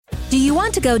Do you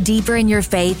want to go deeper in your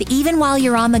faith even while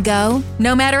you're on the go?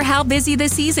 No matter how busy the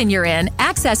season you're in,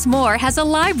 Access More has a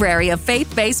library of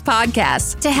faith-based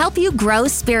podcasts to help you grow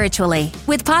spiritually.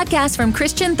 With podcasts from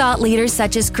Christian thought leaders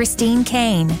such as Christine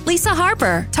Kane, Lisa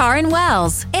Harper, Taryn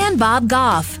Wells, and Bob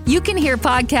Goff. You can hear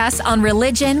podcasts on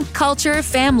religion, culture,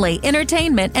 family,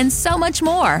 entertainment, and so much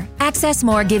more. Access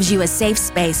More gives you a safe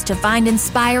space to find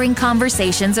inspiring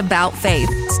conversations about faith.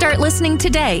 Start listening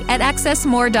today at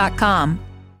accessmore.com.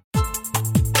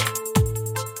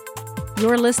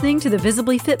 You're listening to the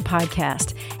Visibly Fit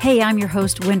podcast. Hey, I'm your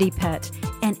host, Wendy Pett,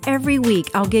 and every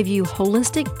week I'll give you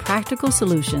holistic, practical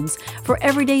solutions for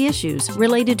everyday issues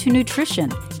related to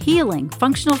nutrition, healing,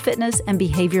 functional fitness, and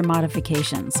behavior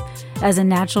modifications. As a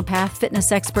naturopath,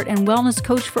 fitness expert, and wellness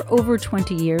coach for over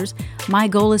 20 years, my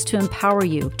goal is to empower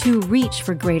you to reach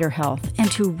for greater health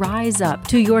and to rise up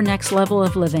to your next level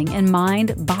of living in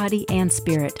mind, body, and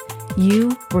spirit.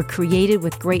 You were created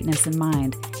with greatness in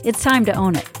mind. It's time to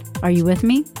own it. Are you with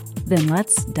me? Then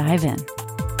let's dive in.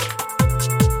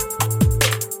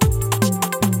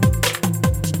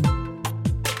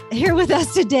 Here with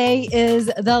us today is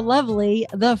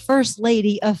the First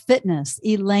Lady of Fitness,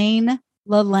 Elaine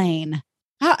LaLanne.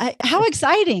 How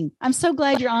exciting. I'm so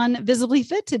glad you're on Visibly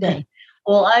Fit today.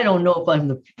 Well, I don't know if I'm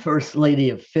the First Lady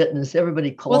of Fitness.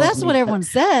 Everybody calls me. Well, that's what everyone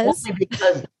says. Only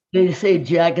because they say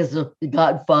Jack is the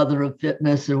godfather of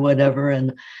fitness or whatever.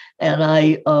 And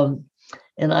I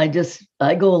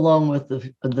go along with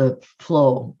the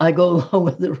flow. I go along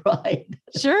with the ride.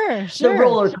 Sure. The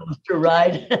roller coaster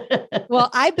ride. Well,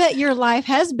 I bet your life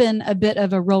has been a bit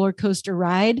of a roller coaster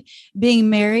ride, being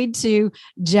married to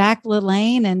Jack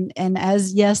LaLanne and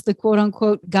as, yes, the quote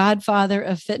unquote godfather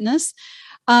of fitness.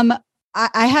 I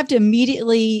have to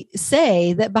immediately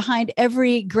say that behind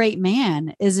every great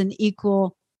man is an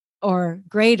equal or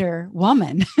greater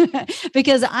woman,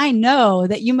 because I know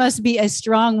that you must be a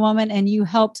strong woman and you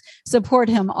helped support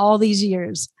him all these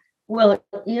years. Well,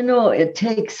 it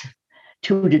takes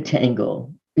two to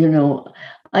tango.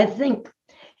 I think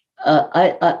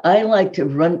I like to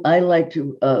run. I like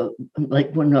to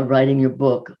like when I'm writing your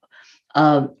book.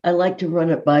 I like to run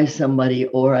it by somebody,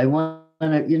 or I want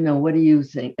to. What do you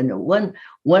think? And one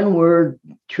word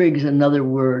triggers another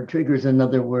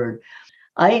word.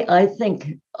 I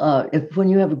think when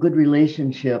you have a good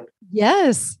relationship.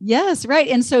 Yes, right.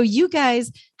 And so you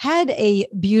guys had a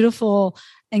beautiful,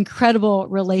 incredible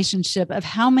relationship of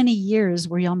how many years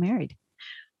were y'all married?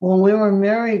 Well, we were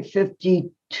married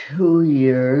 52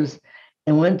 years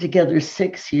and went together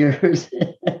 6 years.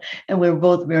 And we were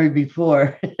both married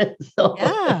before. So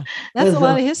yeah, that's a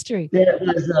lot of history. It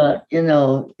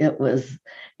was,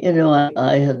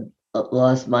 I had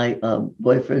lost my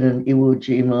boyfriend in Iwo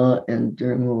Jima and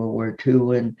during World War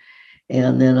II,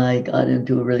 and then I got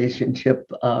into a relationship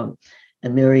and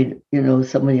married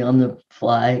somebody on the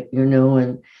fly,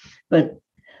 but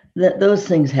those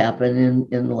things happen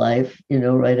in life,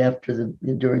 right after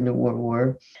during the World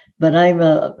War. But I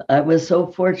was so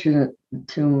fortunate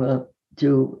to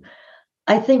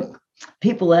I think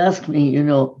people ask me,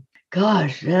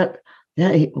 gosh, that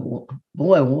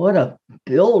boy, what a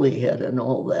build he had and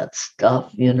all that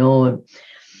stuff, And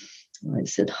I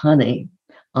said, honey,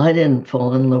 I didn't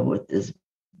fall in love with his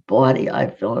body. I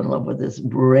fell in love with his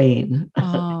brain.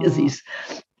 Because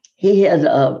he had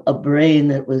a brain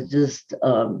that was just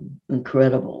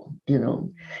incredible.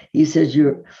 He says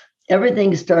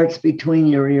everything starts between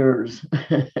your ears,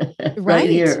 right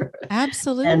here.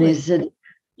 Absolutely. And he said,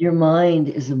 your mind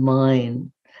is a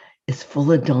mine. It's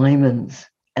full of diamonds.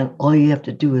 And all you have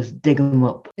to do is dig them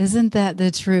up. Isn't that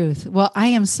the truth? Well, I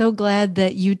am so glad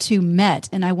that you two met,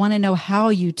 and I want to know how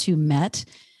you two met.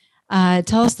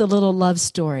 Tell us the little love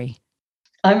story.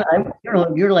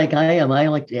 You're like I am. I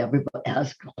like to everybody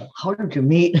ask, how did you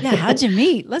meet? Yeah, how'd you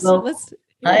meet? Let's.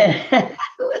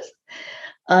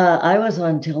 I was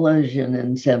on television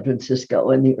in San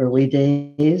Francisco in the early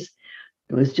days.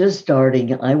 It was just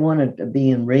starting. I wanted to be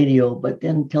in radio, but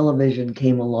then television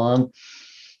came along,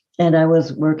 and I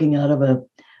was working out of a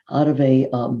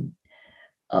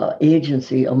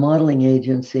agency, a modeling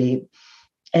agency,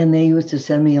 and they used to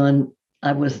send me on.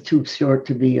 I was too short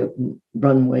to be a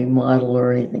runway model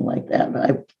or anything like that.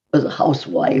 I was a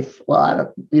housewife, a lot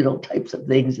of types of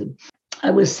things, and I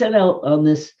was sent out on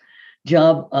this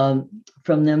job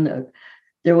from them.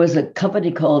 There was a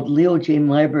company called Leo J.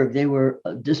 Myberg. They were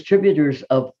distributors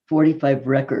of 45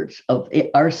 records of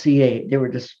RCA. They were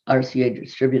just RCA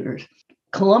distributors.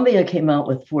 Columbia came out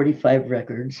with 45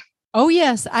 records. Oh,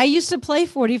 yes. I used to play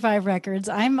 45 records.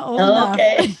 I'm old enough.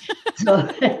 Okay.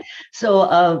 So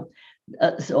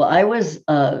I was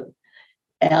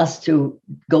asked to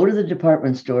go to the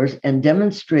department stores and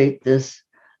demonstrate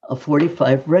a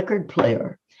 45 record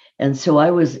player. And so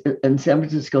I was in San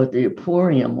Francisco at the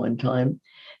Emporium one time,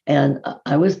 and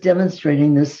I was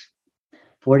demonstrating this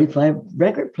 45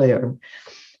 record player.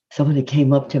 Somebody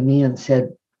came up to me and said,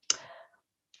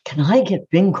 "Can I get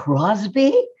Bing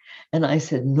Crosby?" And I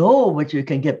said, "No, but you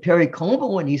can get Perry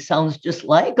Como, and he sounds just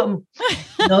like him."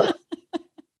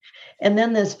 And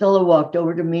then this fellow walked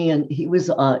over to me, and he was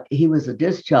a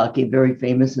disc jockey, very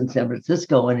famous in San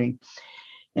Francisco,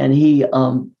 and he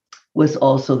was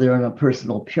also there on a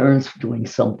personal appearance doing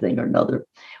something or another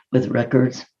with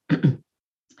records.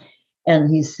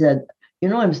 And he said,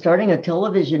 "I'm starting a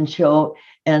television show,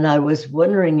 and I was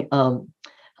wondering,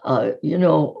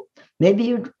 maybe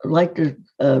you'd like to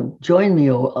join me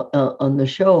on the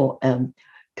show, and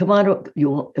come on,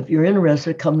 if you're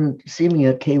interested, come and see me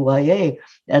at KYA."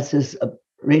 That's his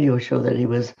radio show that he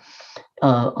was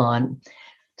on.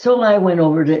 So I went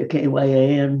over to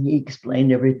KYA, and he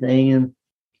explained everything, and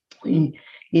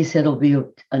he said it'll be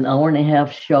an hour and a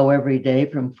half show every day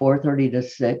from 4:30 to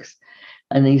 6.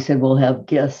 And he said, we'll have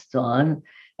guests on,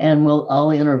 and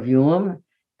I'll interview them,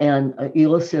 and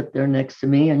you'll sit there next to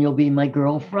me, and you'll be my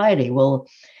girl Friday. Well,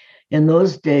 in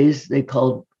those days, they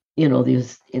called,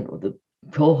 the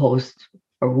co-host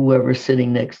or whoever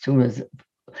sitting next to him,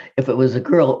 if it was a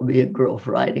girl, it would be a girl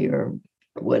Friday or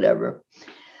whatever.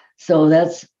 So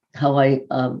that's how I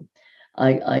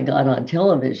got on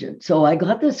television. So I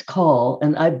got this call,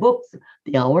 and I booked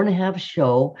the hour and a half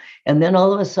show. And then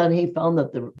all of a sudden he found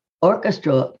that the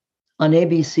orchestra on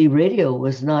ABC radio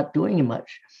was not doing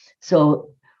much. So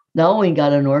now we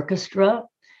got an orchestra,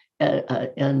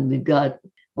 and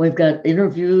we've got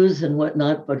interviews and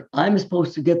whatnot, but I'm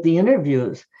supposed to get the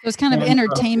interviews. It was kind of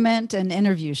entertainment and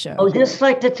interview show. Oh, just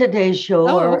like the Today Show.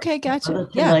 Oh, okay, gotcha. The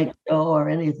Tonight Show or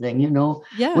anything,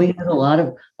 Yeah. We had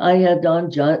I had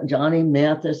on Johnny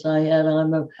Mathis, I had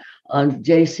on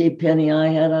J.C. Penney, I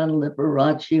had on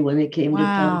Liberace when they came to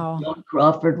town, Joan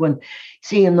Crawford.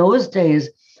 In those days,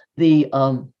 the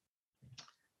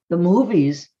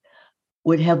movies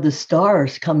would have the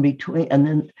stars come between, and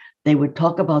then they would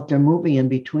talk about their movie in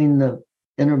between the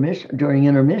during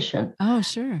intermission. Oh,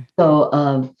 sure. So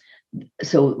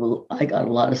I got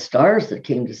a lot of stars that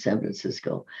came to San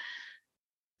Francisco.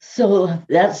 So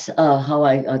that's how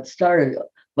I got started.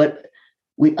 But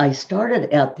I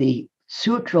started at the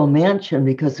Sutro Mansion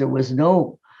because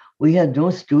we had no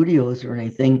studios or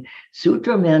anything.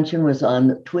 Sutro Mansion was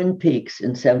on Twin Peaks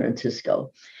in San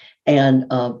Francisco. And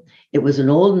it was an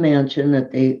old mansion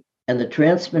and the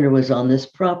transmitter was on this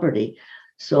property.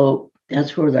 So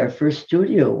that's where our first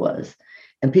studio was.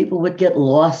 And people would get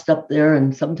lost up there.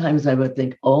 And sometimes I would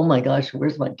think, oh my gosh,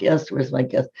 where's my guest? Where's my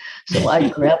guest? So I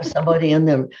grabbed somebody in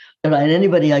there, and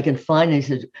anybody I can find. He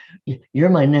said, "You're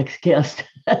my next guest."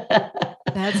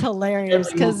 That's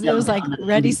hilarious, because it was like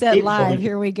ready, set, live.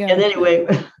 Here we go. And anyway,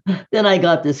 then I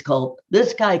got this call.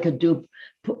 This guy could do,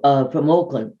 from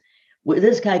Oakland,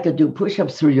 this guy could do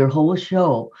push-ups through your whole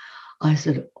show. I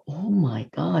said, oh my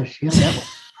gosh, yeah, that was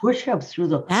push-ups through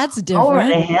the That's different. hour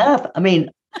and a half. I mean,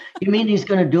 you mean he's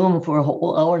going to do them for a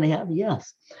whole hour and a half?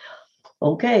 Yes.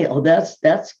 Okay. Oh,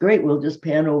 that's great. We'll just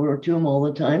pan over to him all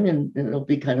the time, and it'll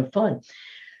be kind of fun.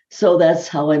 So that's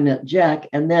how I met Jack.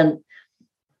 And then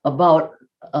about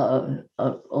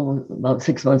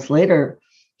 6 months later,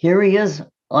 here he is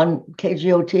on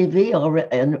KGO TV already,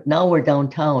 and now we're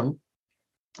downtown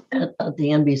at the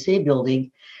NBC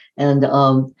building, and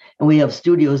we have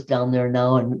studios down there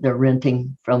now, and they're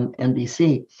renting from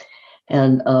NBC,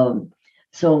 and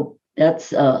so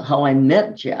that's how I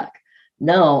met Jack.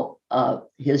 Now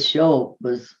his show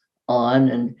was on,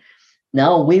 and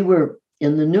now we were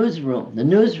in the newsroom. The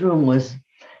newsroom was,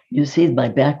 you see my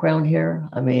background here?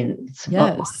 I mean, it's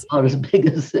about as big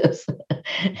as this.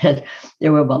 And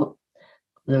there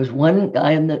was one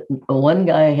guy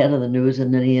ahead of the news,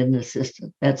 and then he had an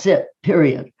assistant. That's it,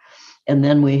 period. And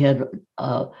then we had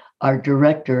our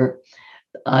director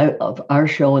of our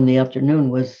show in the afternoon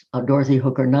was Dorothy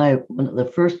Hooker Nye, one of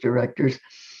the first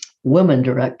women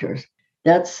directors.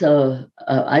 That's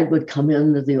I would come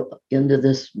into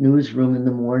this newsroom in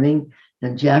the morning,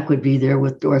 and Jack would be there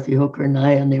with Dorothy Hooker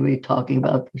Nye, and they would be talking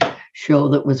about the show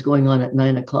that was going on at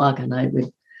 9:00, and I'd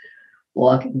be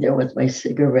walking there with my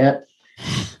cigarette,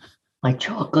 my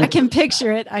chocolate. I can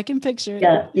picture it.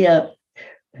 Yeah.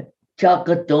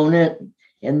 Chocolate donut.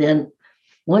 And then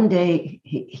one day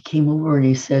he came over and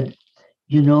he said,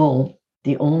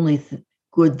 the only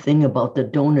good thing about the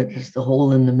donut is the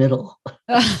hole in the middle.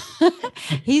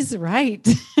 He's right.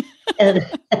 and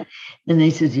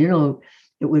he says,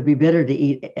 it would be better to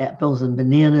eat apples and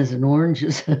bananas and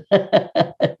oranges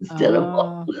instead of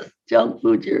all this junk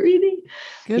food you're eating.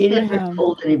 Good He for never him.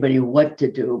 told anybody what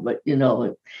to do, but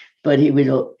but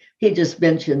he just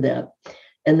mentioned that.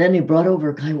 And then he brought over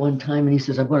a guy one time and he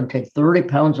says, I'm going to take 30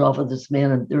 pounds off of this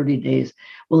man in 30 days.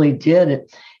 Well, he did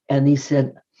it. And he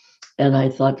said, and I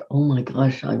thought, oh my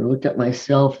gosh, I looked at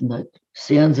myself and the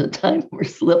sands of time were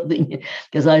slipping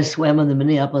because I swam in the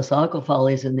Minneapolis Aqua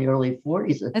Follies in the early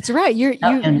 40s. That's right. You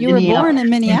were born in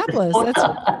Minneapolis.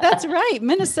 That's right.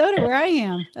 Minnesota, where I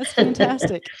am. That's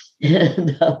fantastic.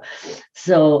 And,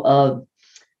 so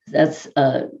that's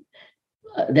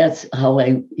how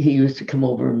he used to come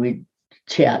over and we'd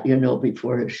chat,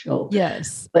 before his show.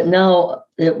 Yes. But now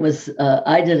it was,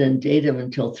 I didn't date him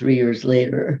until 3 years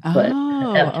later.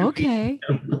 Okay.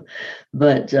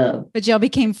 But y'all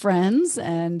became friends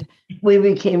and we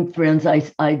became friends.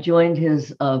 I joined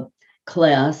his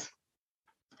class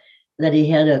that he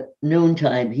had at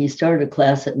noontime. He started a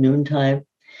class at noontime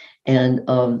and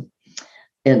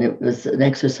it was an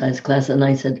exercise class. And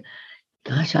I said,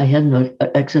 gosh, I hadn't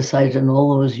exercised in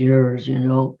all those years,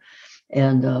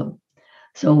 and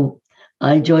so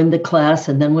I joined the class.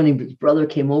 And then when his brother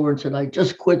came over and said, I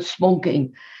just quit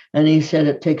smoking. And he said,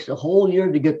 it takes a whole year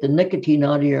to get the nicotine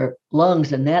out of your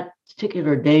lungs. And that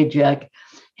particular day, Jack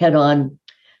had on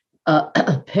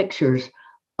pictures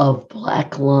of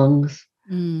black lungs,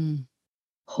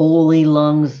 holy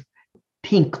lungs,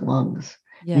 pink lungs.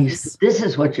 Yes. He said, this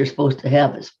is what you're supposed to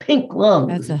have is pink lungs.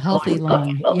 That's a healthy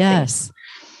lung. Yes.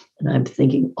 And I'm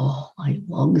thinking, oh, my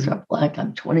lungs are black.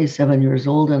 I'm 27 years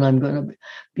old and I'm going to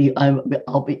be, I'm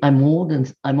old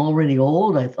and I'm already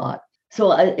old, I thought.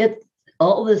 So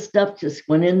all this stuff just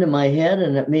went into my head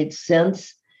and it made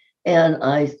sense. And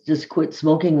I just quit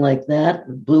smoking like that.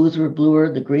 The blues were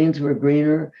bluer, the greens were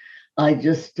greener. I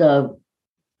just,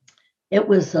 it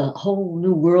was a whole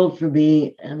new world for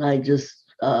me. And I just,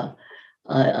 I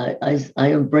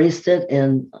embraced it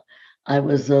and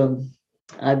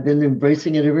I've been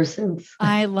embracing it ever since.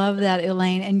 I love that,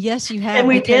 Elaine. And yes, you have. And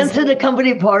we danced at a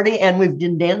company party and we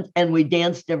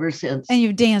danced ever since. And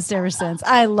you've danced ever since.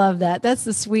 I love that. That's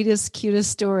the sweetest,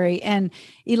 cutest story. And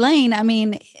Elaine, I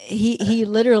mean, he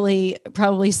literally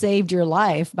probably saved your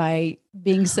life by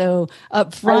being so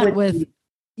upfront with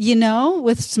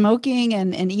smoking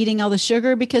and eating all the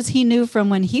sugar, because he knew from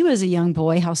when he was a young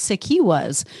boy how sick he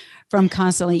was from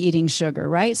constantly eating sugar,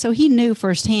 right? So he knew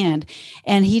firsthand,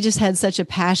 and he just had such a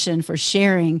passion for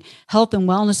sharing health and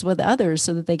wellness with others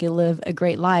so that they could live a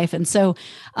great life. And so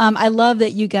I love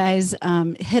that you guys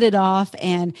hit it off,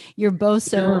 and you're both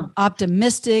so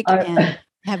optimistic and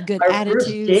have good attitudes.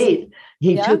 First date,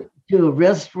 he took to a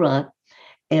restaurant,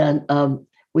 and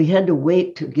we had to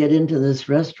wait to get into this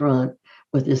restaurant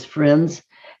with his friends.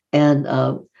 And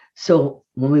so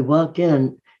when we walked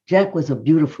in, Jack was a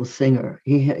beautiful singer.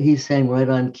 He sang right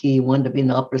on key. He wanted to be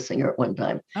an opera singer at one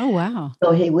time. Oh, wow.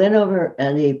 So he went over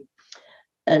and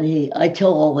I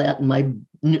tell all that in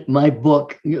my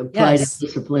book, Pride and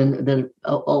Discipline, that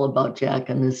all about Jack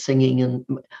and his singing and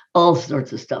all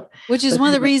sorts of stuff. Which is one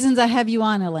of the reasons I have you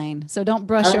on, Elaine. So don't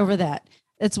brush over that.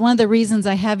 It's one of the reasons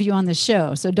I have you on the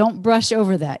show. So don't brush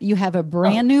over that. You have a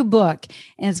brand new book,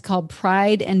 and it's called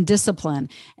Pride and Discipline.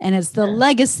 And it's the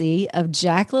legacy of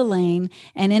Jack LaLanne,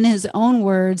 and in his own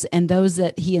words and those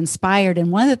that he inspired.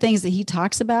 And one of the things that he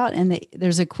talks about, and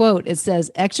there's a quote, it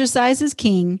says, exercise is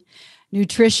king,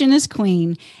 nutrition is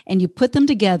queen, and you put them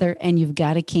together and you've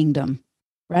got a kingdom,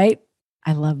 right?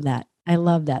 I love that. I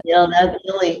love that. Yeah,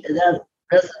 that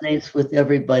resonates with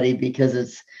everybody because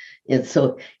it's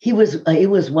so he was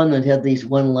one that had these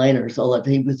one-liners all that.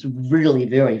 He was really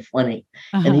very funny,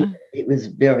 and he was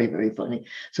very, very funny.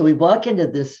 So we walk into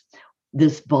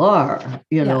this bar,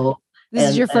 This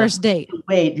is your first date.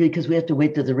 Wait, because we have to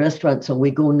wait to the restaurant. So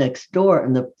we go next door,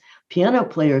 and the piano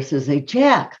player says, "Hey,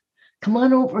 Jack, come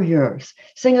on over here,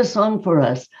 sing a song for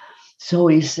us." So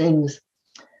he sings,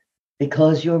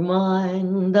 "Because You're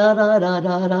Mine." Da da da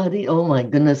da da. Oh my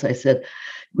goodness! I said,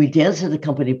 we danced at the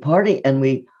company party,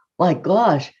 and my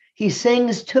gosh, he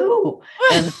sings too.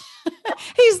 And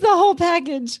he's the whole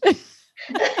package.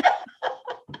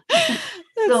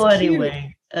 So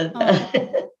anyway,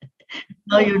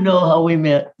 now you know how we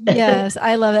met. Yes,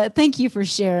 I love that. Thank you for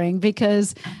sharing,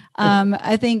 because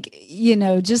I think,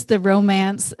 just the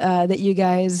romance that you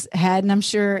guys had, and I'm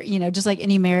sure, just like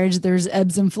any marriage, there's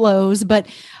ebbs and flows, but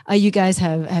you guys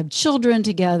have children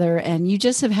together, and you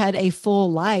just have had a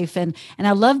full life. And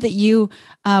I love that you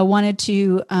wanted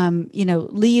to,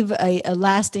 leave a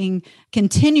lasting,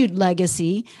 continued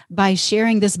legacy by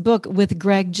sharing this book with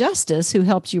Greg Justice, who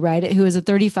helped you write it, who is a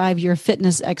 35-year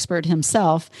fitness expert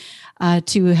himself.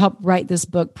 to help write this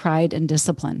book, Pride and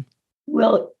Discipline?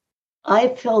 Well, I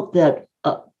felt that,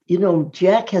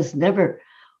 Jack has never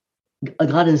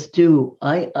got his due.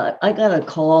 I got a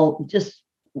call just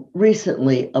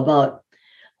recently about,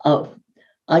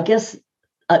 I guess,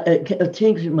 a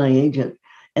change in my agent,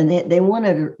 and they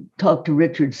wanted to talk to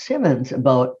Richard Simmons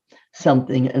about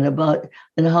something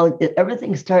and how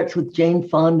everything starts with Jane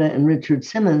Fonda and Richard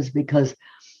Simmons, because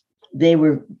they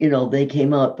were, they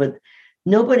came out, but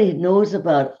nobody knows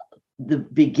about the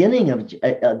beginning of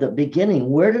the beginning.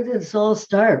 Where did this all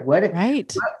start?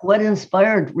 What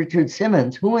inspired Richard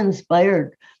Simmons? Who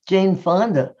inspired Jane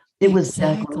Fonda? It was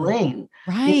Jack LaLanne.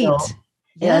 Right.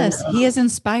 Yes. He has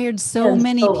inspired so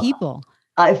many people.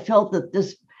 I felt that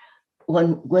this,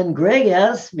 when Greg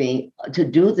asked me to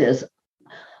do this,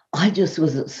 I just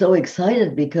was so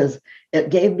excited because it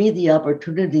gave me the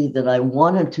opportunity that I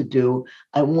wanted to do.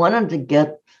 I wanted to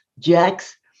get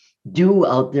Jack's due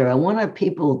out there. I wanted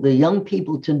the young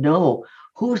people, to know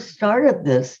who started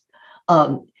this.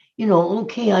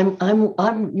 Okay,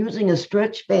 I'm using a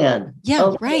stretch band. Yeah,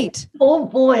 okay. Right. Oh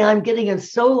boy, I'm getting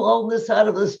all this out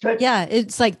of the stretch. Yeah,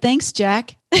 it's like, thanks,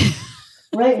 Jack.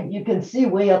 Right, you can see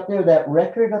way up there, that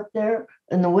record up there,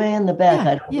 and the way in the back.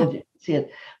 I don't know if you can see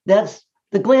it. That's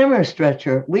the Glamour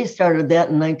stretcher. We started that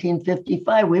in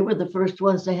 1955. We were the first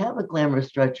ones to have a Glamour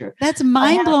stretcher. That's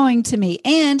mind-blowing to me.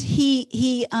 And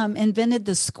he invented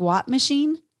the squat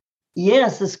machine.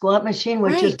 Yes, the squat machine,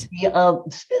 which is the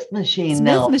Smith machine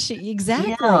now. Smith machine,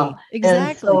 exactly. Yeah.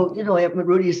 Exactly. And so,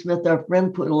 Rudy Smith, our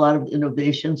friend, put a lot of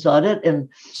innovations on it,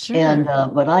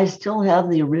 but I still have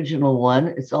the original one.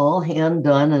 It's all hand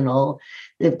done and all.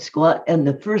 It's squat, and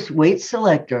the first weight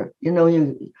selector.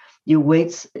 You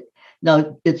weights.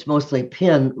 Now it's mostly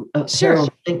pin.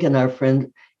 Harold Lincoln, our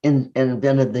friend,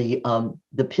 invented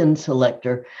the pin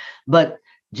selector, but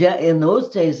in those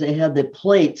days they had the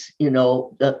plates.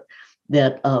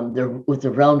 That they're with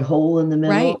the round hole in the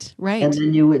middle, right. And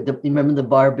then you remember the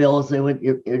barbells.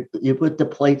 You put the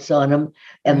plates on them,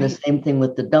 and the same thing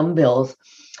with the dumbbells.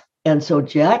 And so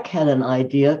Jack had an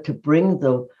idea to bring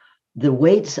the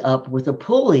weights up with a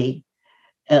pulley.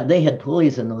 They had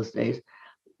pulleys in those days,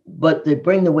 but they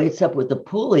bring the weights up with a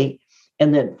pulley,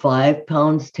 and then 5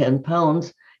 pounds, 10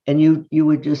 pounds, and you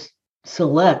would just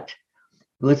select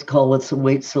what's called a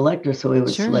weight selector. So it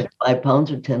would select 5 pounds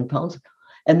or 10 pounds.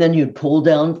 And then you'd pull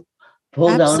down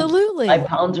Absolutely. 5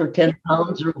 pounds or 10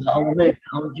 pounds or how many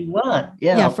pounds you want.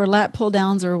 Yeah, for lat pull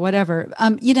downs or whatever.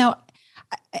 I'm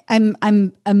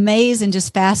amazed and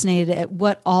just fascinated at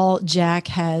what all Jack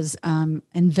has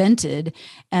invented.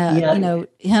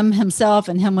 Him himself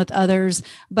and him with others.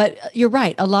 But you're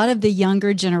right. A lot of the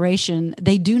younger generation,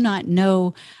 they do not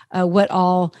know what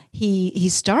all he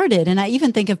started. And I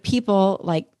even think of people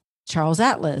like Charles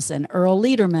Atlas and Earl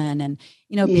Lederman and,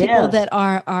 people that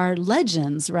are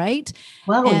legends, right?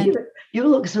 Wow, you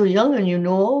look so young and you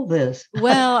know all this.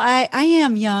 Well, I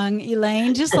am young,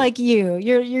 Elaine, just like you.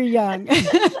 You're young.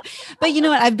 But you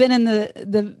know what? I've been in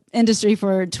the industry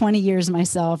for 20 years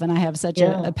myself, and I have such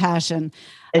a passion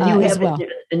and you as well.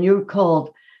 And you're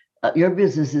called, your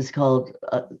business is called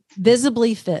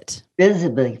Visibly Fit.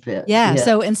 Visibly Fit. Yeah.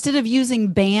 So instead of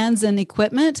using bands and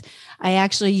equipment, I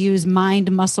actually use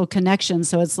mind-muscle connection.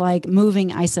 So it's like moving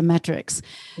isometrics.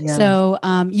 Yeah. So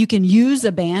you can use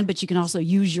a band, but you can also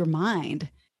use your mind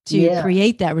to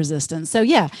create that resistance. So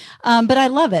but I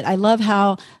love it. I love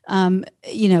how,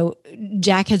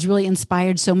 Jack has really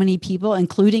inspired so many people,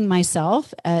 including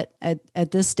myself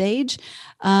at this stage,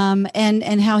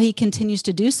 and how he continues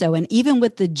to do so. And even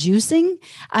with the juicing,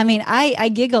 I mean, I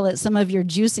giggle at some of your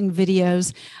juicing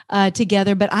videos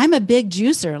together, but I'm a big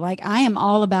juicer. Like I am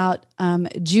all about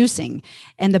juicing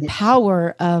and the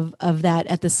power of that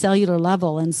at the cellular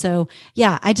level. And so,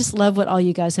 I just love what all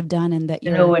you guys have done. And that,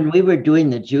 when we were doing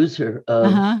the juicer,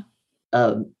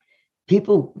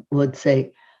 people would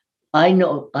say, I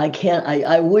know I can't,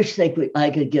 I wish I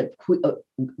could get put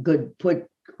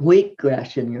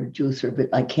wheatgrass in your juicer, but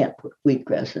I can't put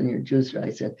wheatgrass in your juicer.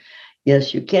 I said,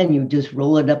 yes, you can. You just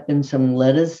roll it up in some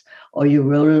lettuce, or you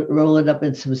roll it up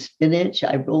in some spinach.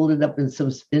 I rolled it up in some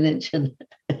spinach. And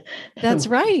that's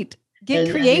right.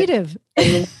 Get creative.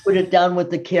 And then put it down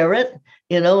with the carrot,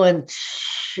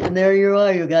 and there you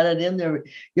are. You got it in there.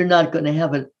 You're not going to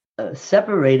have it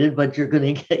separated, but you're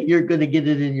going to get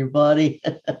it in your body.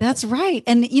 That's right.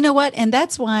 And you know what? And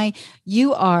that's why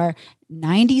you are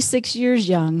 96 years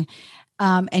young.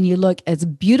 And you look as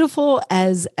beautiful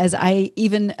as I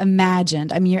even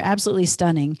imagined. I mean, you're absolutely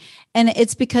stunning. And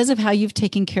it's because of how you've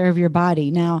taken care of your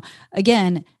body. Now,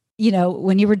 again,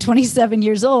 when you were 27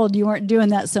 years old, you weren't doing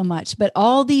that so much, but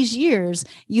all these years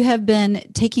you have been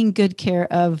taking good care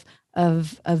of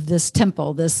of this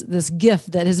temple, this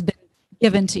gift that has been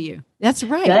given to you. That's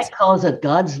right. Jack calls it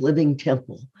God's living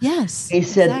temple. Yes, he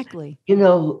said, exactly.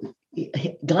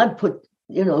 God put,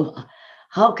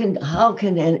 how can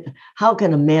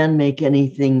a man make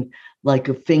anything like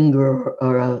a finger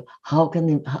or how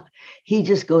can he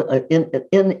just go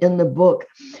in the book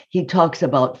he talks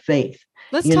about faith.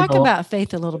 Let's talk about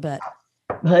faith a little bit.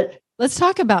 But let's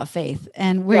talk about faith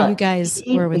and where you guys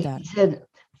were with that. He said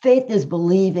faith is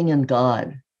believing in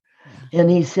God,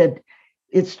 and he said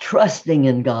it's trusting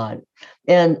in God,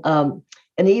 and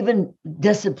even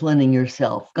disciplining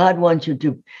yourself. God wants you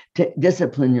to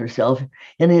discipline yourself,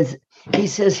 and he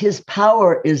says his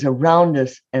power is around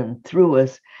us and through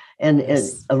us. And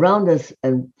around us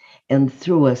and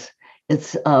through us,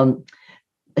 it's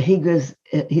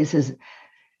he says,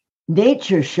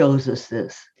 nature shows us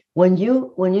this. When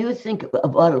you think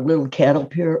about a little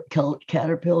caterpillar,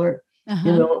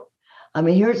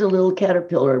 here's a little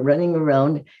caterpillar running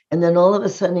around, and then all of a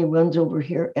sudden he runs over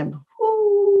here and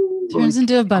turns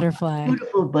into a butterfly,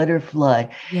 beautiful butterfly.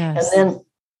 Yes, and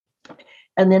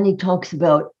then he talks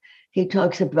about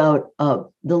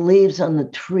the leaves on the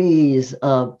trees.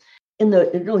 If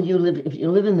you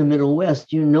live in the Middle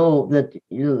West, you know that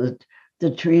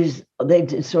the trees,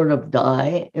 they sort of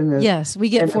die in the yes, we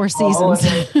get 4 seasons,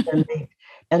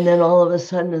 and then all of a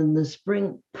sudden in the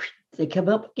spring they come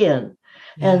up again.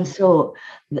 Yeah. And so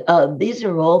these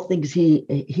are all things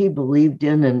he believed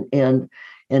in, and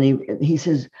he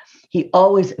says he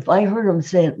always, if I heard him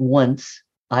say it once,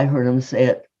 I heard him say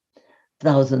it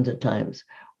thousands of times.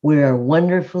 We are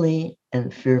wonderfully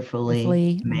and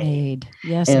fearfully made.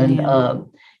 Yes, and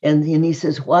he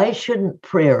says, why shouldn't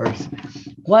prayers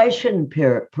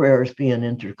be an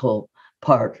integral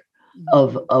part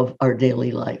of our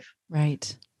daily life?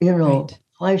 Right.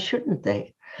 Why shouldn't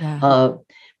they? Yeah.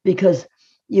 Because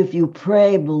if you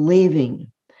pray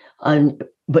believing,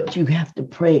 but you have to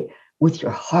pray with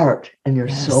your heart and your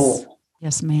soul.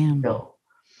 Yes, ma'am.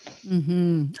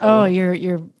 Mm-hmm. Oh,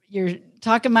 you're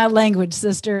talking my language,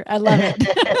 sister. I love it.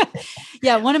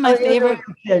 Yeah, one of my favorite.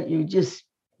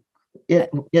 It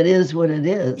is what it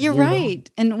is. You're right.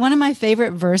 And one of my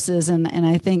favorite verses, and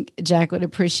I think Jack would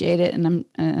appreciate it, and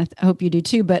I hope you do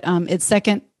too. But it's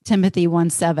 2 Timothy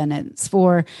 1:7. It's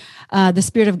for the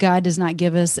Spirit of God does not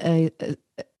give us a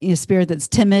spirit that's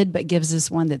timid, but gives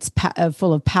us one that's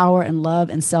full of power and love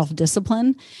and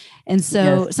self-discipline. And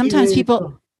so sometimes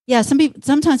people. Yeah,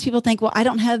 sometimes people think, well, I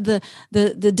don't have the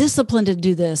discipline to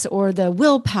do this or the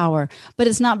willpower, but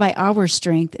it's not by our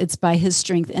strength; it's by His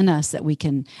strength in us that we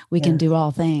can do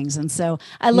all things. And so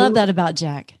I love that about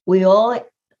Jack. We all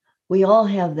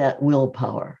have that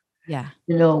willpower. Yeah,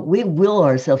 we will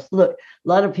ourselves. Look, a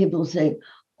lot of people say,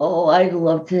 "Oh, I'd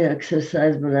love to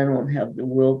exercise, but I don't have the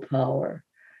willpower."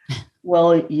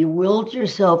 Well, you willed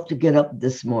yourself to get up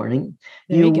this morning.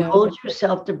 You willed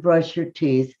yourself to brush your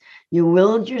teeth. You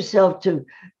willed yourself to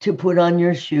put on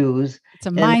your shoes. It's a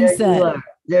mindset.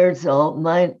 There's all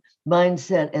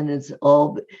mindset, and it's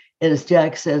all, as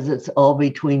Jack says, it's all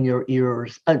between your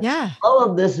ears. All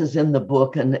of this is in the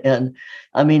book, and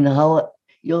I mean how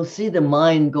you'll see the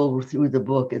mind go through the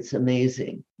book. It's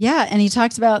amazing. Yeah, and he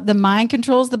talks about the mind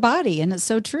controls the body, and it's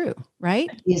so true, right?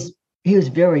 He was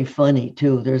very funny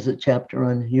too. There's a chapter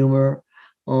on humor.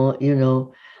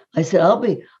 I said, I'll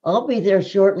be there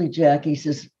shortly, Jack. He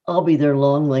says, I'll be there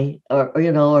longly, or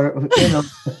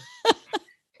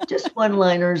just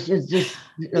one-liners. It's just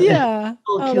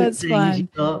Oh, that's things,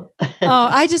 fun.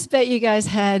 I just bet you guys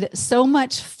had so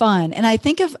much fun. And I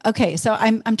think so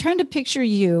I'm trying to picture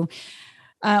you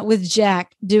with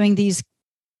Jack doing these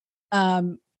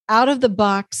out of the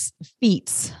box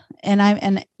feats.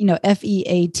 And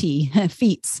FEAT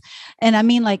feats. And I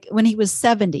mean, like when he was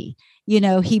 70,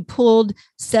 he pulled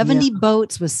 70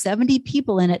 boats with 70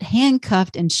 people in it,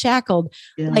 handcuffed and shackled.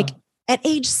 Yeah. Like at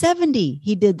age 70,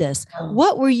 he did this. Yeah.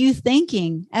 What were you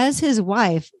thinking as his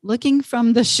wife looking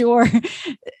from the shore?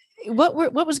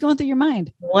 What was going through your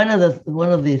mind? One of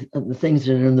the things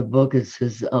that are in the book is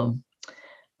his,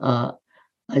 I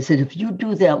said, if you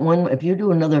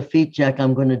do another feat, Jack,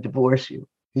 I'm going to divorce you.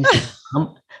 He said,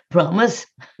 promise?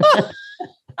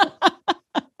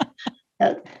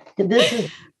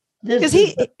 Because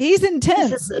he's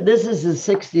intense. This is his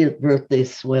 60th birthday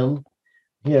swim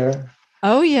here.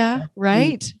 Oh yeah,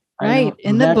 right.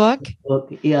 In the book.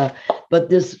 Yeah, but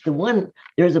there's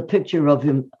a picture of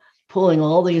him pulling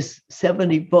all these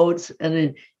 70 boats,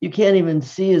 and you can't even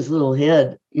see his little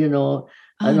head. I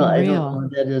don't know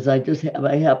what that is. I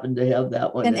happen to have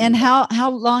that one. And how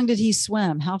long did he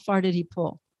swim? How far did he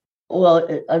pull? Well,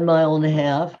 a mile and a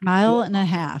half. Mile and a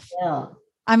half. Yeah.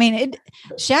 I mean,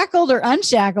 shackled or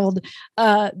unshackled,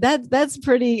 that's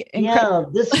pretty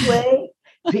incredible. Yeah, this way.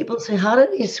 People say, how did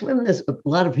he swim this? A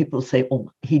lot of people say,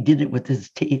 oh, he did it with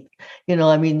his teeth.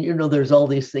 I mean, there's all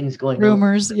these things going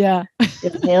Rumors, on. yeah.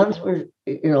 His hands were,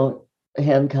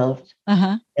 handcuffed.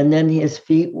 Uh-huh. And then his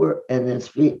feet were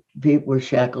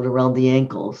shackled around the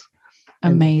ankles.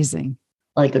 Amazing.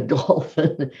 Like a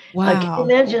dolphin. Wow. I can't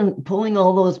imagine pulling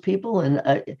all those people. And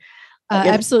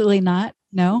absolutely not.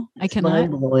 No, I cannot.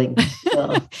 Mind-blowing.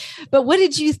 Yeah. But what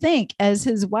did you think as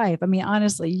his wife? I mean,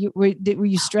 honestly, were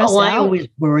you stressed out? I always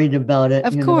worried about it.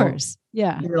 Of course.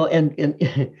 Yeah. And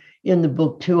in the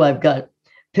book too, I've got a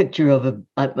picture of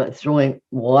I'm throwing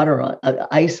water on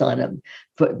ice on him.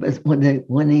 But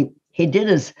when he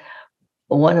did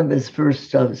one of his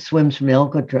first swims from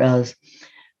Alcatraz,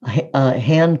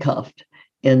 handcuffed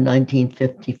in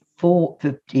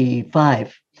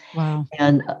 1955. Wow.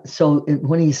 And so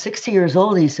when he's 60 years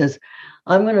old, he says,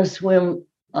 I'm going to swim.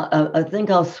 I think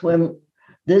I'll swim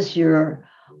this year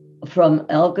from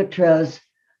Alcatraz.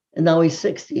 And now he's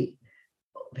 60,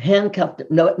 handcuffed.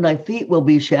 No, my feet will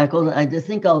be shackled. I just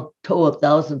think I'll tow a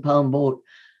 1,000-pound boat.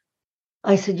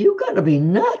 I said, you got to be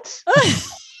nuts.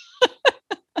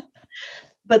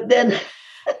 But then...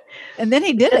 And then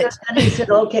he did it. And he said,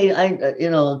 okay,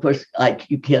 of course,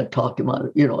 you can't talk him out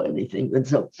of, anything. And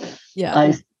so,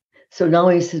 yeah. So now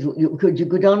he says, could you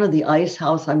go down to the ice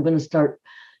house? I'm going to start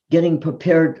getting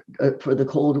prepared for the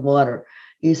cold water.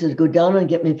 He says, go down and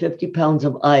get me 50 pounds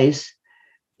of ice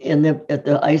at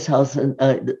the ice house.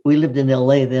 And we lived in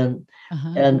LA then.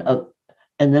 Uh-huh.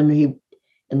 And then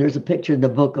there's a picture in the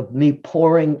book of me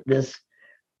pouring this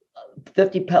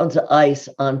 50 pounds of ice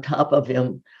on top of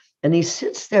him. And he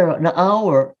sits there an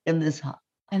hour in this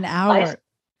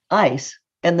ice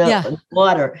and the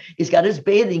water. He's got his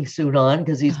bathing suit on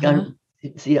because he's going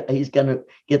to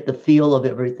get the feel of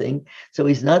everything. So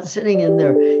he's not sitting in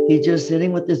there. He's just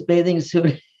sitting with this bathing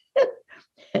suit.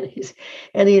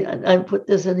 I put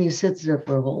this and he sits there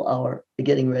for a whole hour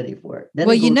getting ready for it. Then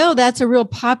that's a real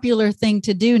popular thing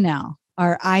to do now.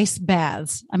 Are ice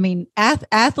baths. I mean,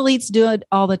 athletes do it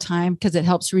all the time because it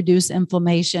helps reduce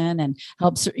inflammation and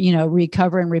helps,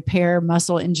 recover and repair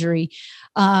muscle injury.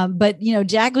 But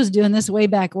Jack was doing this way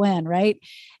back when, right?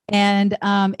 And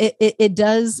it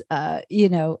does,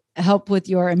 help with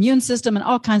your immune system and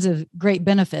all kinds of great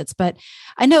benefits. But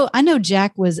I know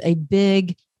Jack was a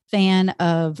big fan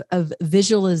of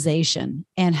visualization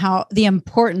and how the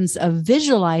importance of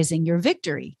visualizing your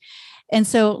victory. And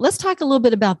so let's talk a little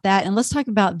bit about that. And let's talk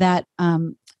about that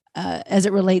as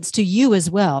it relates to you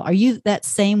as well. Are you that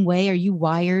same way? Are you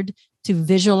wired to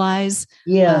visualize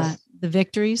the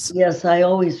victories? Yes, I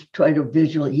always try to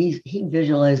visualize. He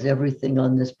visualized everything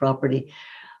on this property.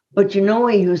 But he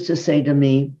used to say to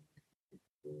me,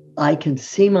 I can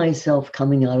see myself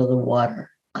coming out of the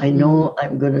water. I know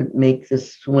I'm going to make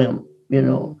this swim,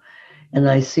 and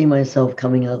I see myself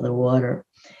coming out of the water.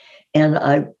 And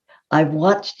I've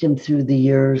watched him through the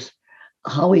years,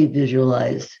 how he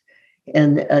visualized,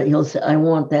 and he'll say, I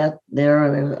want that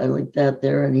there, and I like that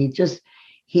there. And he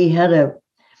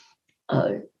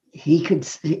could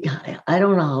see, I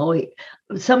don't know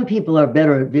how some people are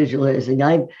better at visualizing.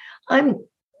 I'm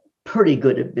pretty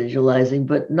good at visualizing,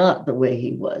 but not the way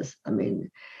he was. I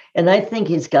mean, and I think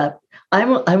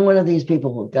I'm one of these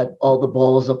people who've got all the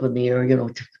balls up in the air,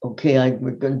 okay,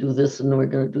 we're going to do this and we're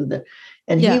going to do that.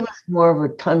 And he was more of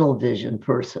a tunnel vision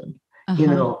person.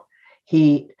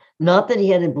 He, not that he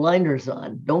had any blinders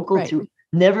on. Don't go through,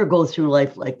 never go through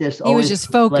life like this. He was just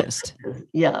focused.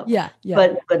 Yeah.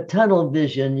 But tunnel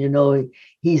vision,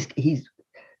 he sees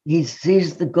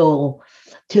the goal.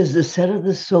 'Tis the set of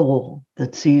the soul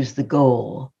that sees the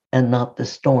goal and not the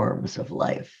storms of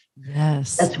life.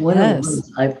 Yes. That's one of the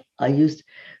ones I used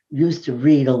to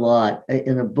read a lot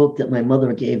in a book that my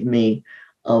mother gave me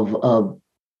of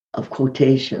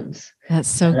quotations. That's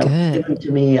so good. It was given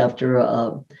to me after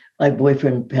my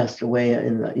boyfriend passed away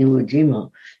in Iwo Jima.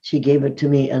 She gave it to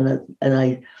me, and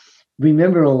I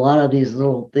remember a lot of these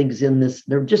little things in this.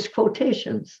 They're just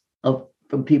quotations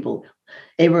from people,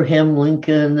 Abraham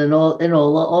Lincoln, and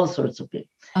all sorts of people.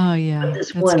 Oh yeah, but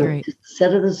this one, great. The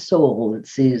set of the soul that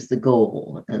sees the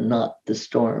goal and not the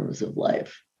storms of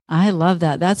life. I love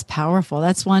that. That's powerful.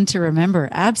 That's one to remember.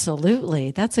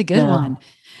 Absolutely, that's a good one.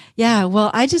 Yeah.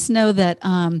 Well, I just know that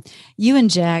you and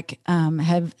Jack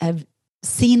have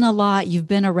seen a lot. You've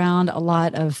been around a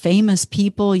lot of famous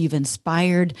people. You've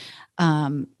inspired,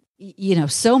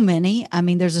 so many. I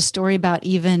mean, there's a story about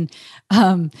even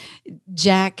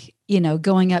Jack,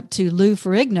 going up to Lou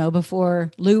Ferrigno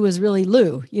before Lou was really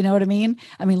Lou. You know what I mean?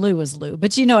 I mean, Lou was Lou,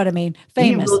 but you know what I mean?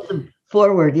 Famous. He wrote the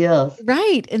forward. Yes.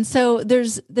 Right. And so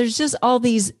there's just all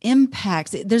these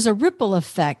impacts. There's a ripple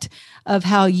effect of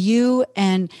how you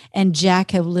and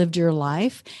Jack have lived your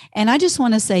life. And I just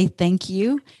want to say thank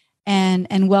you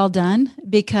and well done,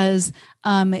 because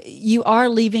you are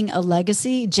leaving a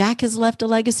legacy. Jack has left a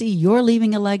legacy. You're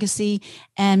leaving a legacy.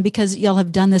 And because y'all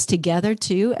have done this together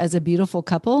too, as a beautiful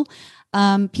couple,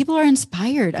 people are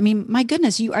inspired. I mean, my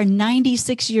goodness, you are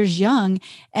 96 years young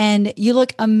and you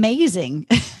look amazing.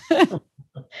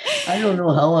 I don't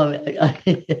know how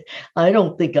I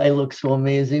don't think I look so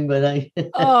amazing, but I.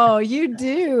 Oh, you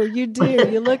do. You do.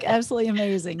 You look absolutely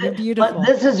amazing. You're beautiful. But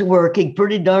this is working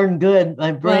pretty darn good.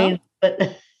 My brain.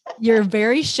 But you're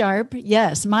very sharp.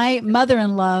 Yes. My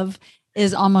mother-in-law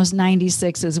is almost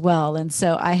 96 as well. And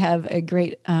so I have a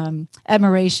great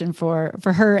admiration for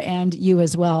her and you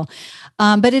as well.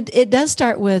 But it does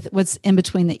start with what's in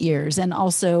between the ears, and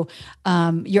also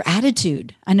your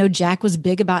attitude. I know Jack was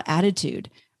big about attitude,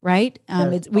 right?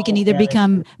 We can either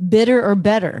become bitter or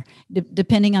better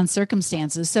depending on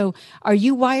circumstances. So are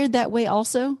you wired that way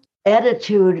also?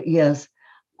 Attitude, yes.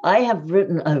 I have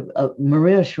written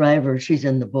Maria Shriver. She's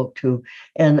in the book too.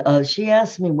 And she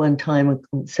asked me one time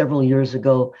several years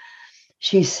ago,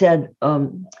 she said,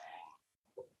 could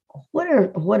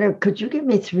you give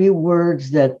me 3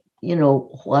 words that,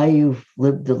 why you've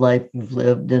lived the life you've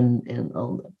lived, and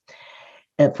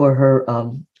for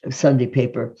her Sunday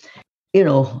paper,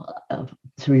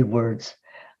 3 words.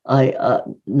 I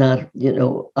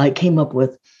came up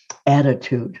with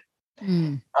attitude,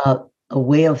 a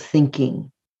way of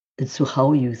thinking. It's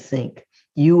how you think.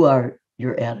 You are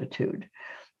your attitude.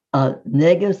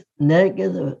 Negative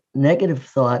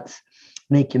thoughts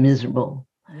make you miserable.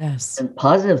 Yes. And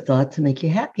positive thoughts make you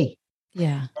happy.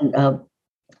 Yeah. And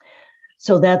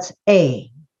so that's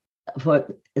A.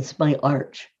 It's my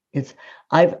arch.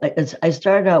 I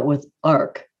started out with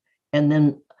ARC, and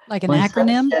then like an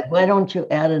acronym. Said, why don't you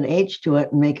add an H to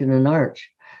it and make it an arch?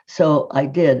 So I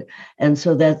did, and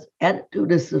so that's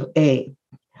attitude is the A.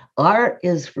 R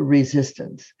is for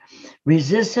resistance.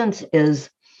 Resistance is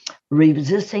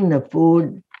resisting the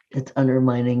food that's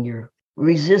undermining your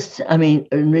resistance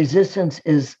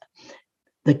is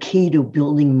the key to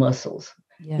building muscles.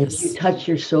 Yes. If you touch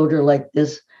your shoulder like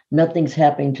this, nothing's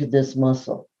happening to this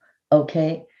muscle.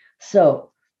 Okay.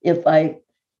 So if look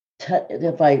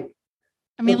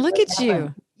at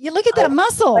you. You look at that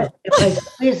muscle.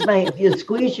 If you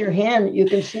squeeze your hand, you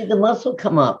can see the muscle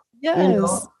come up.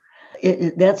 Yes.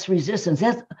 That's resistance.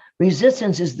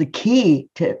 Resistance is the key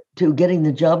to getting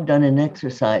the job done in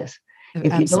exercise.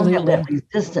 If you don't have that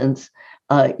resistance,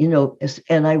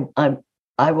 and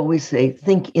I always say,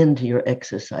 think into your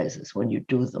exercises when you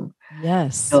do them.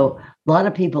 Yes. So a lot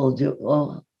of people do.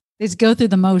 Well, they just go through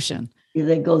the motion.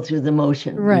 They go through the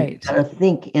motion. Right. You got to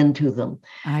think into them.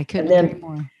 I couldn't agree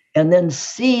more. And then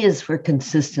C is for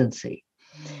consistency.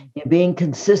 You're being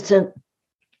consistent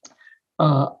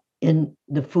in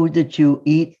the food that you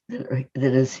eat that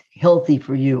is healthy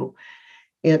for you.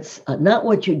 It's not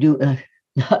what you do,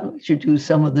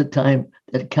 some of the time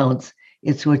that counts.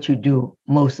 It's what you do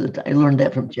most of the time. I learned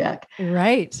that from Jack.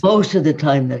 Right. Most of the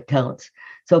time that counts.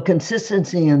 So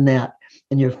consistency in that,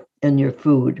 in your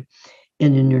food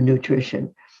and in your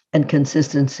nutrition, and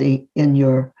consistency in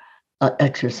your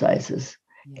exercises.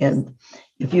 Yes. And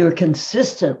if you're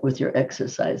consistent with your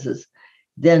exercises,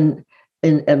 then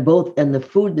and the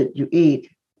food that you eat,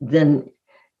 then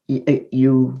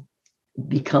you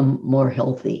become more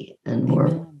healthy and more.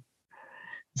 Amen.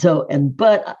 So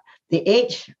but the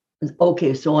H,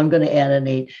 okay, so I'm going to add an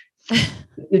H.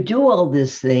 You do all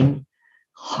this thing,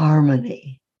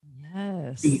 harmony.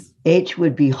 Yes. The H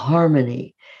would be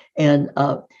harmony, and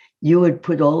you would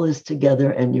put all this together,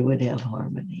 and you would have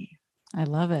harmony. I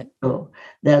love it. So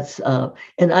that's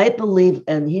and I believe,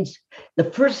 and the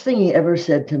first thing he ever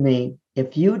said to me,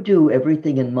 if you do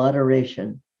everything in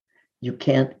moderation, you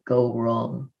can't go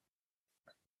wrong.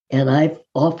 And I've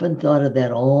often thought of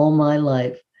that all my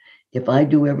life. If I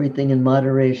do everything in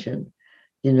moderation,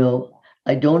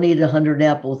 I don't eat 100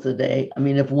 apples a day. I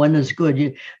mean, if one is good,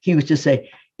 he used to say,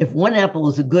 if one apple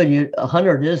is good,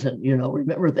 100 isn't,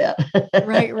 remember that.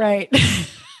 Right.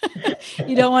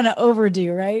 You don't want to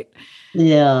overdo, right?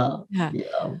 Yeah.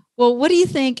 Well, what do you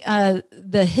think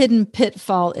the hidden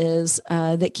pitfall is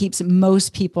that keeps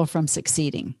most people from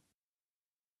succeeding?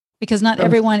 Because not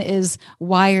everyone is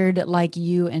wired like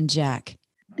you and Jack.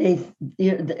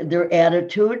 Their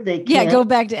attitude. They can't. Go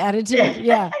back to attitude.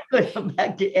 Yeah, go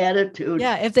back to attitude.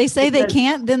 Yeah, if they say they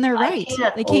can't, then they're right.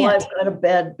 They can't. I've got a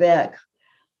bad back.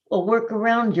 Well, work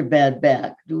around your bad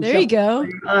back. There you go. For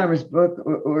your arms, work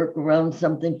around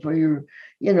something for your,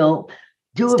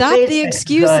 do a Stop face the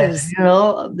exercise.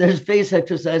 excuses. There's face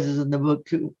exercises in the book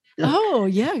too. Oh,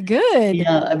 yeah, good.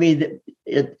 Yeah, I mean,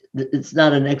 it's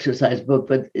not an exercise book,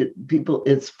 but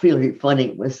it's really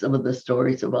funny with some of the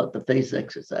stories about the face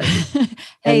exercises.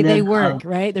 Hey, And they then, work,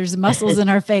 right? There's muscles in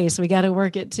our face. We got to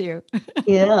work it too.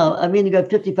 yeah, I mean, you got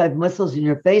 55 muscles in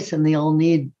your face, and they all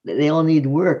need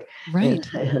work.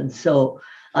 Right. And so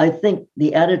I think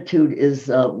the attitude is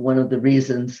one of the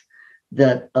reasons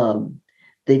that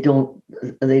they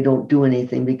don't do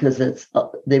anything, because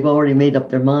they've already made up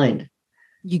their mind.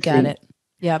 You got it.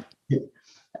 Yep.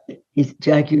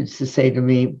 Jack used to say to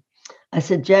me, I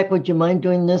said, Jack, would you mind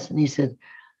doing this? And he said,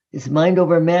 it's mind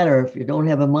over matter. If you don't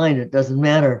have a mind, it doesn't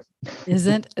matter.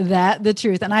 Isn't that the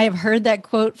truth? And I have heard that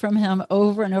quote from him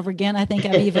over and over again. I think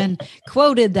I've even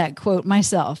quoted that quote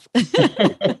myself.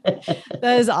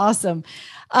 That is awesome.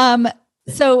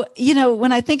 So,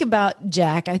 when I think about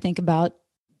Jack, I think about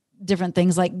different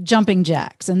things like jumping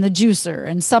jacks and the juicer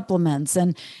and supplements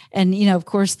and of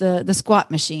course the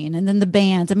squat machine and then the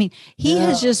bands. I mean, he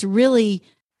has just really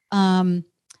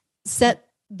set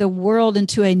the world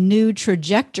into a new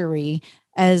trajectory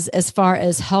as far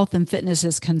as health and fitness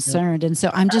is concerned. And so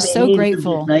I'm just so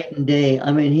grateful. Night and day.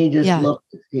 I mean, he just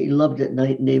loved it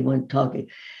night and day when talking.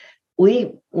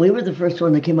 We were the first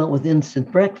one that came out with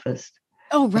instant breakfast.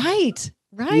 Oh, right.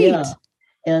 Yeah.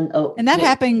 And that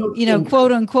happened,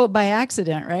 quote unquote, by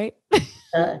accident, right?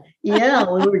 Yeah,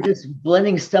 we were just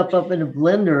blending stuff up in a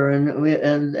blender,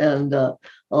 and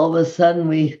all of a sudden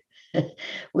we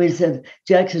said,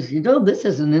 Jack says, this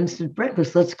is an instant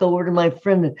breakfast. Let's go over to my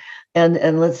friend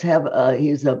and let's have.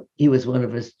 He was one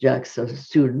of Jack's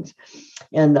students,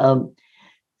 and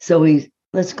so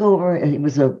let's go over, and he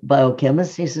was a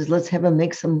biochemist. He says, let's have him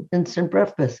make some instant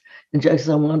breakfast. And Jack says,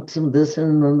 I want some of this,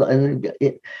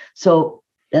 so.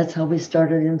 That's how we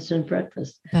started instant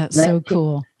breakfast. That's so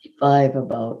cool. 5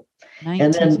 about.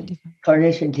 And then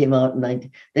Carnation came out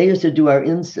they used to do our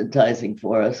instantizing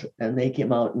for us, and they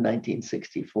came out in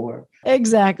 1964.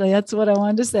 Exactly. That's what I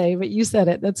wanted to say, but you said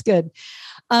it. That's good.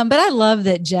 But I love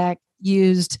that Jack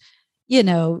used,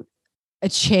 a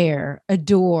chair, a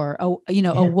door, a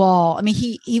wall. I mean,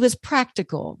 he was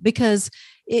practical because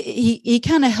he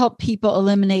kind of helped people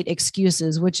eliminate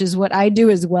excuses, which is what I do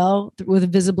as well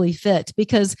with Visibly Fit,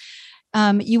 because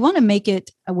you want to make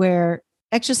it where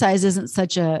exercise isn't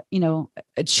such a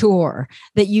chore,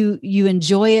 that you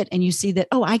enjoy it and you see that,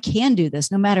 oh, I can do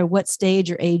this no matter what stage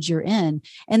or age you're in.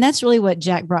 And that's really what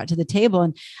Jack brought to the table.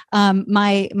 And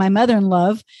my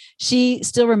mother-in-law, she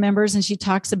still remembers, and she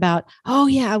talks about, oh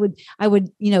yeah, I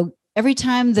would, every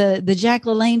time the Jack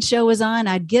LaLanne show was on,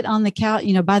 I'd get on the couch,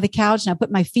 by the couch, and I put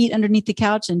my feet underneath the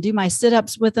couch and do my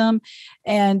sit-ups with them.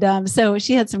 And so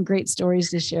she had some great stories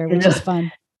to share, which is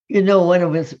fun. One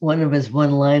of his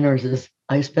one-liners is,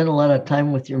 I spent a lot of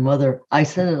time with your mother. I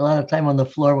spent a lot of time on the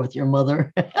floor with your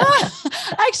mother.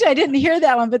 Actually, I didn't hear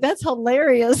that one, but that's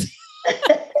hilarious.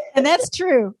 And that's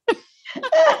true.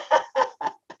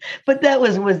 But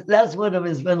that's one of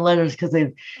his one-liners, because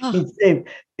he'd say,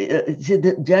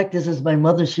 Jack, this is my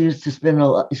mother. She used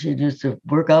to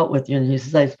work out with you. And he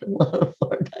says, I spent a lot of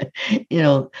floor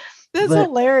time, That's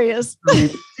hilarious.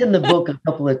 It's in the book a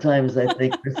couple of times, I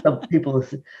think.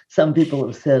 Some people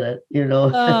have said it,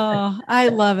 Oh, I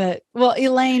love it. Well,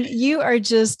 Elaine, you are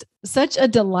just such a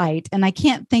delight. And I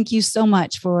can't thank you so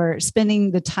much for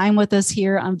spending the time with us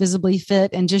here on Visibly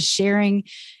Fit and just sharing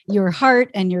your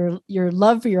heart and your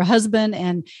love for your husband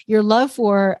and your love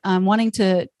for wanting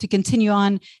to continue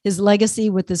on his legacy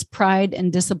with this Pride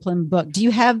and Discipline book. Do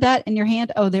you have that in your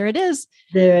hand? Oh, there it is.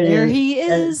 There he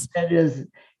is. That is.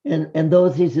 And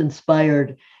those he's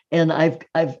inspired. And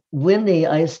Wendy,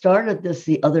 I started this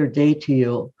the other day to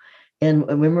you. And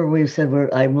remember we said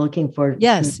I'm looking for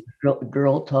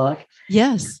girl talk.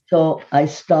 Yes. So I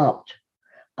stopped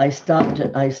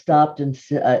and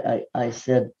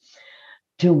said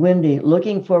to Wendy,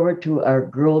 looking forward to our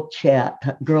girl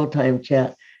time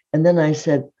chat. And then I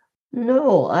said,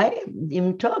 no, I haven't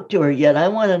even talked to her yet. I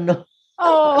want to know.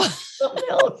 Oh, something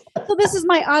else. So this is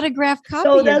my autographed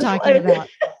copy you're talking about.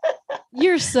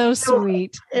 You're so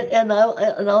sweet. And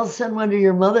I'll send one to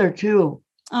your mother too.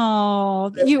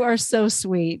 Oh, you are so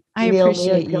sweet. I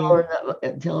appreciate you.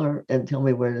 Tell her and tell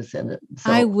me where to send it. So.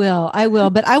 I will.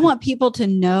 But I want people to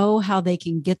know how they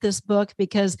can get this book,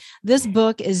 because this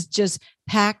book is just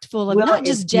packed full of not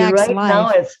just Jack's life.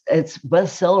 Now it's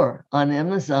bestseller on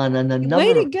Amazon and a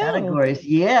number of categories.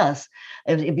 Yes.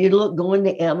 If you go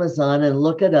into Amazon and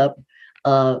look it up,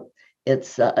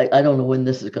 it's I don't know when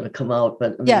this is going to come out,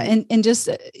 but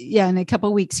in a couple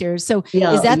of weeks here. So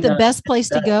is that the best place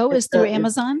to go? Is through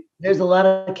Amazon? There's a lot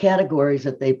of categories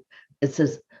that it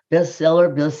says bestseller.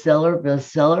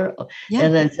 Yeah.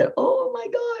 And I said, oh my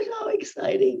gosh, how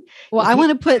exciting. Well, I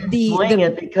want to put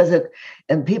it because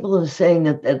and people are saying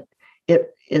that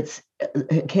it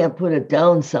can't put it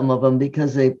down, some of them,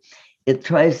 because it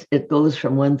goes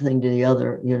from one thing to the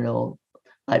other,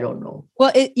 I don't know.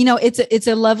 Well, it's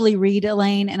a lovely read,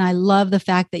 Elaine. And I love the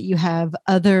fact that you have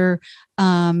other,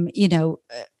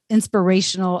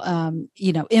 inspirational,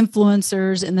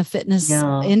 influencers in the fitness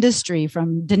industry,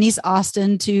 from Denise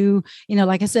Austin to,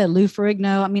 like I said, Lou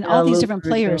Ferrigno. I mean, all these different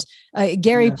players,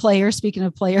 Gary Player, speaking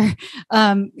of Player,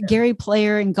 Gary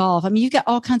Player in golf. I mean, you got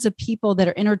all kinds of people that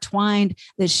are intertwined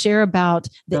that share about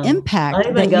the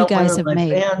impact that you guys have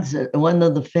made. One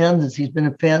of the fans, he's been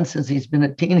a fan since he's been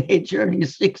a teenager, and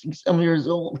he's 60-some years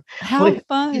old. How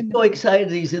fun. He's so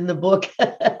excited he's in the book.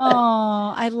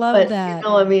 Oh, I love that.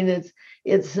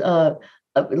 It's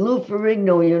Lou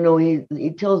Ferrigno,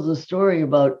 he tells the story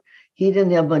about he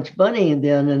didn't have much money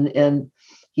then, and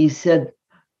he said,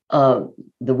 the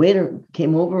waiter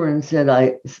came over and said,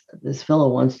 this fellow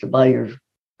wants to buy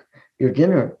your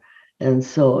dinner. And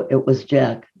so it was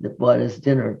Jack that bought his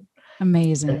dinner.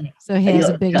 Amazing. So he has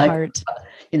a big heart.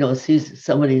 Sees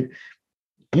somebody,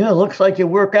 looks like you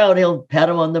work out, he'll pat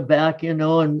him on the back, and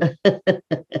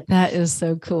that is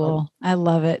so cool. I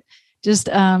love it. Just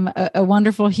a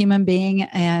wonderful human being.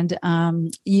 And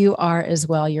you are as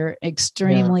well. You're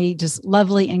extremely just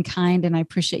lovely and kind. And I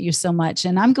appreciate you so much.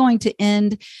 And I'm going to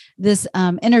end this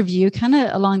interview kind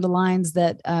of along the lines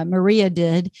that Maria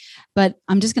did. But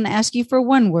I'm just going to ask you for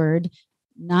one word,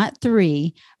 not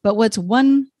three. But what's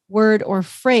one word or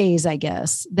phrase, I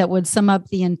guess, that would sum up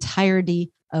the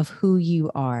entirety of who you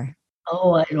are?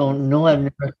 Oh, I don't know. I've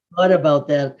never thought about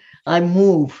that. I'm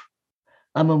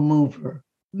a mover.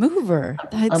 Mover.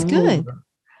 That's good. Mover.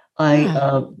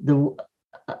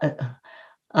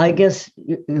 I guess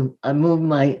I move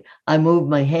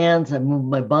my hands, I move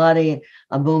my body,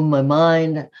 I move my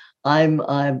mind. I'm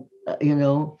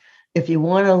if you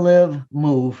want to live,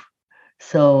 move.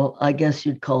 So I guess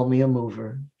you'd call me a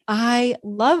mover. I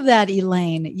love that,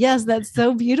 Elaine. Yes, that's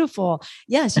so beautiful.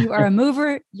 Yes, you are a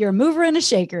mover. You're a mover and a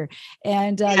shaker,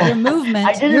 and your movement.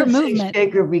 I didn't say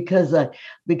shaker because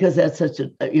that's such a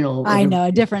I know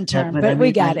a different term, but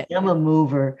we got it. I'm a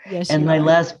mover. Yes, and my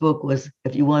last book was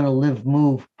 "If You Want to Live,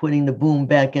 Move," putting the boom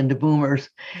back into boomers.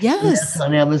 Yes, that's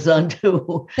on Amazon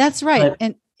too. That's right,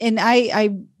 and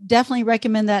I definitely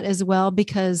recommend that as well,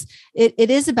 because it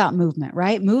is about movement,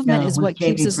 right? Movement is what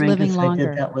keeps us living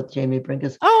longer. I did that with Jamie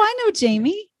Brinkus. Oh, I know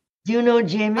Jamie. Do you know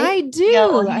Jamie? I do.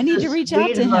 Yeah, I need to reach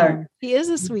out to him. He is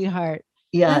a sweetheart.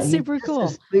 Yeah, that's super cool.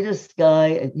 The sweetest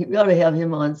guy. You ought to have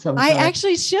him on sometime. I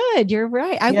actually should. You're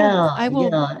right. I will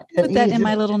put that in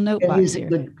my little note box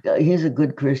here. He's a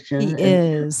good Christian. He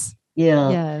is.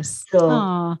 Yeah. Yes.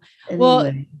 So, anyway.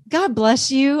 Well, God bless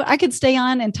you. I could stay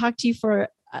on and talk to you for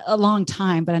a long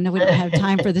time, but I know we don't have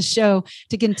time for the show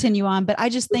to continue on, but I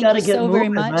just thank you so very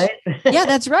much. Right? Yeah,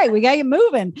 that's right. We got to get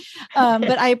moving.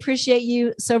 But I appreciate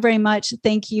you so very much.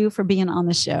 Thank you for being on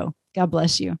the show. God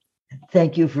bless you.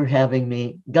 Thank you for having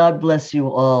me. God bless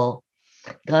you all.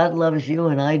 God loves you,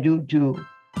 and I do too.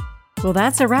 Well,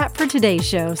 that's a wrap for today's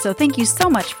show. So thank you so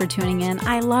much for tuning in.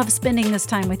 I love spending this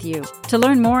time with you. To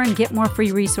learn more and get more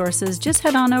free resources, just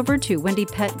head on over to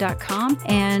wendypett.com.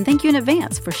 And thank you in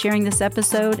advance for sharing this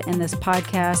episode and this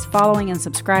podcast, following and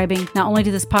subscribing, not only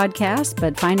to this podcast,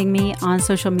 but finding me on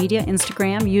social media,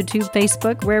 Instagram, YouTube,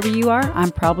 Facebook, wherever you are, I'm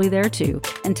probably there too.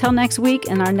 Until next week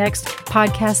and our next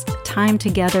podcast time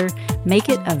together, make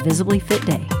it a visibly fit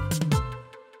day.